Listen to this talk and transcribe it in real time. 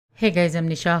Hey guys, I'm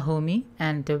Nisa Homey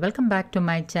and welcome back to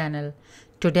my channel.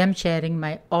 Today I'm sharing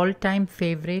my all-time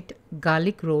favorite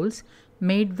garlic rolls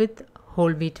made with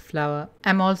whole wheat flour.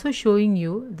 I'm also showing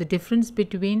you the difference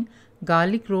between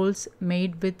garlic rolls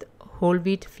made with whole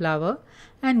wheat flour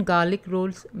and garlic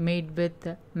rolls made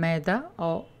with maida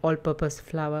or all-purpose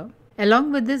flour.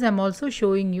 Along with this, I'm also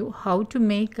showing you how to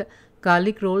make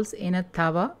garlic rolls in a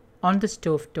tawa on the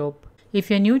stove top. If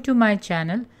you're new to my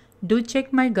channel, do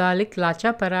check my garlic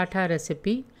lacha paratha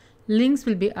recipe. Links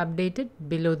will be updated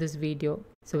below this video.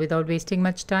 So without wasting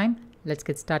much time, let's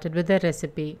get started with the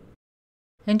recipe.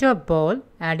 Into a bowl,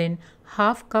 add in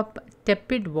half cup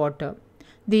tepid water.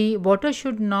 The water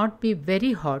should not be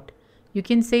very hot. You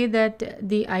can say that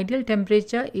the ideal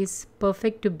temperature is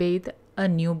perfect to bathe a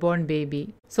newborn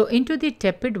baby. So into the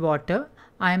tepid water,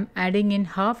 I am adding in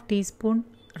half teaspoon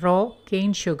raw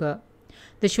cane sugar.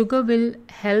 The sugar will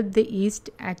help the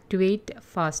yeast activate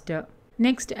faster.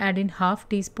 Next, add in half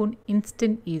teaspoon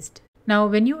instant yeast. Now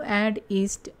when you add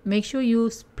yeast, make sure you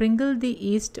sprinkle the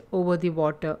yeast over the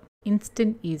water.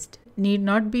 Instant yeast need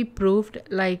not be proofed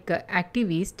like active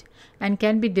yeast and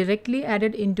can be directly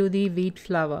added into the wheat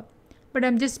flour. But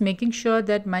I'm just making sure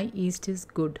that my yeast is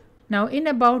good. Now in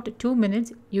about 2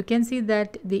 minutes, you can see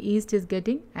that the yeast is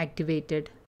getting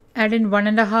activated. Add in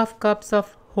 1.5 cups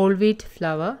of whole wheat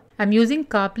flour. I'm using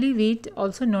kapli wheat,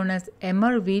 also known as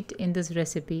emmer wheat, in this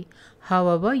recipe.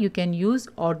 However, you can use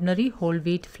ordinary whole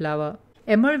wheat flour.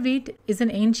 Emmer wheat is an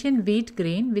ancient wheat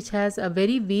grain which has a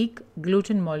very weak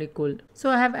gluten molecule. So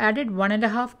I have added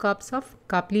 1.5 cups of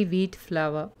kapli wheat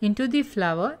flour. Into the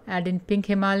flour, add in pink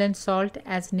Himalayan salt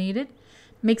as needed.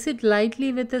 Mix it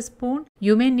lightly with a spoon.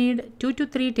 You may need 2 to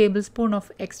 3 tablespoons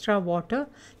of extra water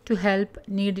to help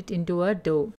knead it into a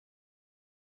dough.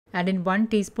 Add in 1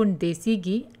 teaspoon desi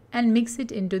ghee and mix it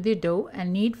into the dough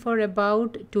and knead for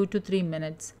about 2 to 3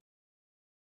 minutes.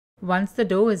 Once the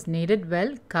dough is kneaded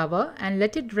well, cover and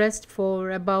let it rest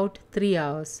for about 3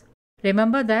 hours.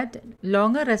 Remember that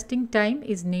longer resting time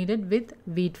is needed with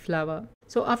wheat flour.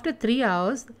 So after 3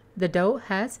 hours, the dough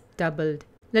has doubled.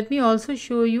 Let me also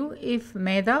show you if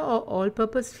maida or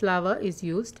all-purpose flour is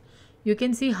used. You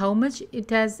can see how much it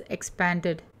has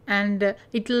expanded, and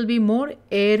it will be more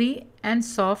airy and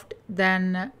soft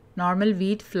than normal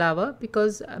wheat flour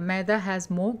because maida has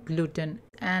more gluten,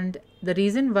 and the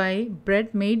reason why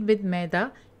bread made with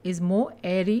maida is more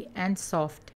airy and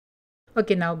soft.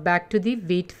 Okay, now back to the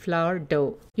wheat flour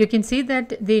dough. You can see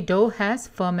that the dough has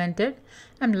fermented.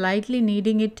 I'm lightly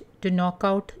kneading it to knock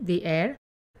out the air.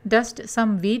 Dust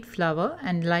some wheat flour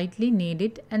and lightly knead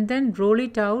it and then roll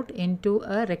it out into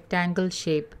a rectangle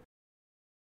shape.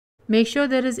 Make sure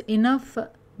there is enough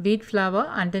wheat flour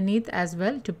underneath as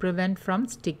well to prevent from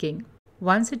sticking.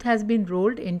 Once it has been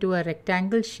rolled into a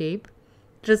rectangle shape,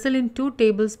 drizzle in 2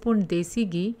 tablespoons desi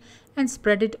ghee and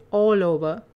spread it all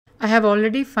over. I have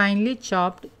already finely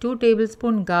chopped 2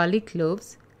 tablespoons garlic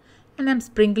cloves and I am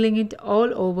sprinkling it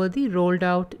all over the rolled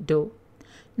out dough.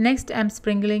 Next, I am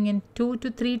sprinkling in 2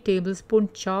 to 3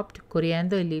 tablespoons chopped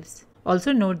coriander leaves.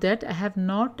 Also note that I have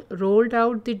not rolled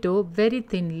out the dough very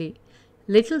thinly.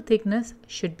 Little thickness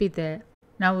should be there.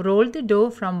 Now roll the dough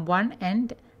from one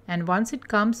end, and once it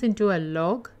comes into a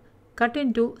log, cut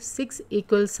into 6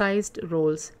 equal sized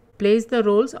rolls. Place the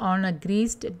rolls on a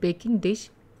greased baking dish,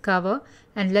 cover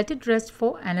and let it rest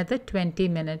for another 20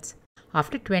 minutes.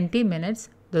 After 20 minutes,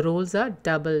 the rolls are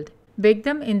doubled. Bake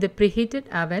them in the preheated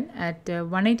oven at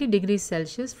 180 degrees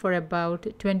Celsius for about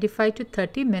 25 to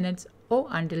 30 minutes or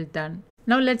until done.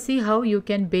 Now let's see how you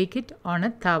can bake it on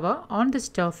a tawa on the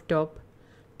stove top.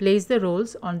 Place the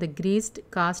rolls on the greased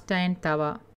cast iron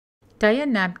tawa. Tie a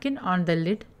napkin on the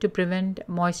lid to prevent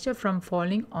moisture from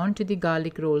falling onto the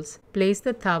garlic rolls. Place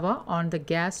the tawa on the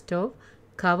gas stove,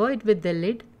 cover it with the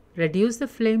lid, reduce the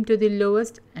flame to the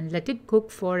lowest and let it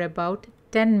cook for about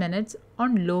 10 minutes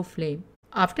on low flame.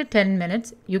 After 10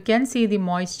 minutes, you can see the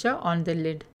moisture on the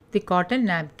lid. The cotton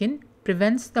napkin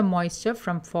prevents the moisture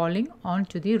from falling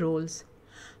onto the rolls.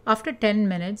 After 10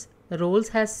 minutes, the rolls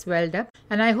has swelled up,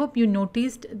 and I hope you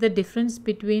noticed the difference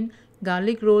between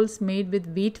garlic rolls made with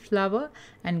wheat flour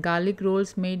and garlic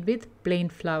rolls made with plain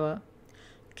flour.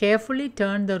 Carefully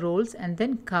turn the rolls and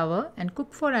then cover and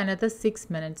cook for another 6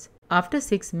 minutes. After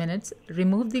 6 minutes,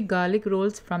 remove the garlic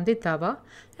rolls from the tawa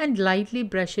and lightly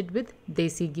brush it with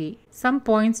desi ghee. Some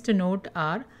points to note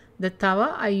are, the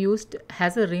tawa I used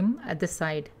has a rim at the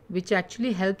side, which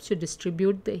actually helps to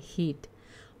distribute the heat.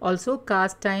 Also,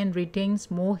 cast iron retains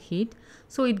more heat,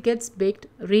 so it gets baked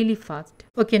really fast.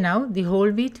 Okay, now the whole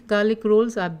wheat garlic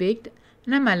rolls are baked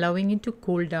and I'm allowing it to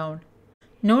cool down.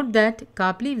 Note that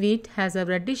kapli wheat has a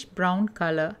reddish brown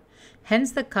color.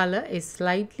 Hence the color is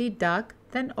slightly dark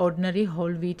than ordinary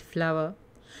whole wheat flour.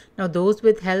 Now, those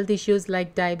with health issues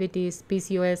like diabetes,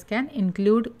 PCOS can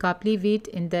include kapli wheat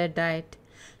in their diet.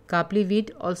 Kapli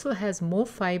wheat also has more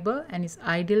fiber and is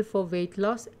ideal for weight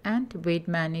loss and weight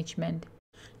management.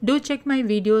 Do check my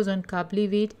videos on kapli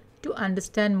wheat to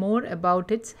understand more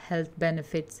about its health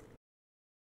benefits.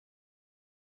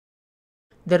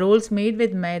 The rolls made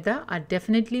with maida are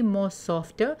definitely more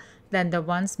softer than the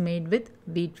ones made with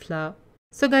wheat flour.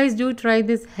 So guys, do try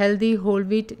this healthy whole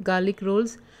wheat garlic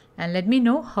rolls and let me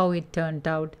know how it turned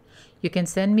out. You can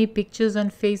send me pictures on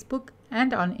Facebook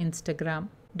and on Instagram.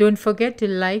 Don't forget to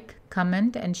like,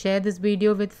 comment and share this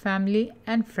video with family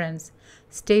and friends.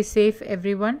 Stay safe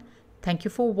everyone. Thank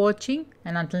you for watching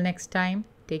and until next time,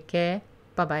 take care.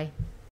 Bye-bye.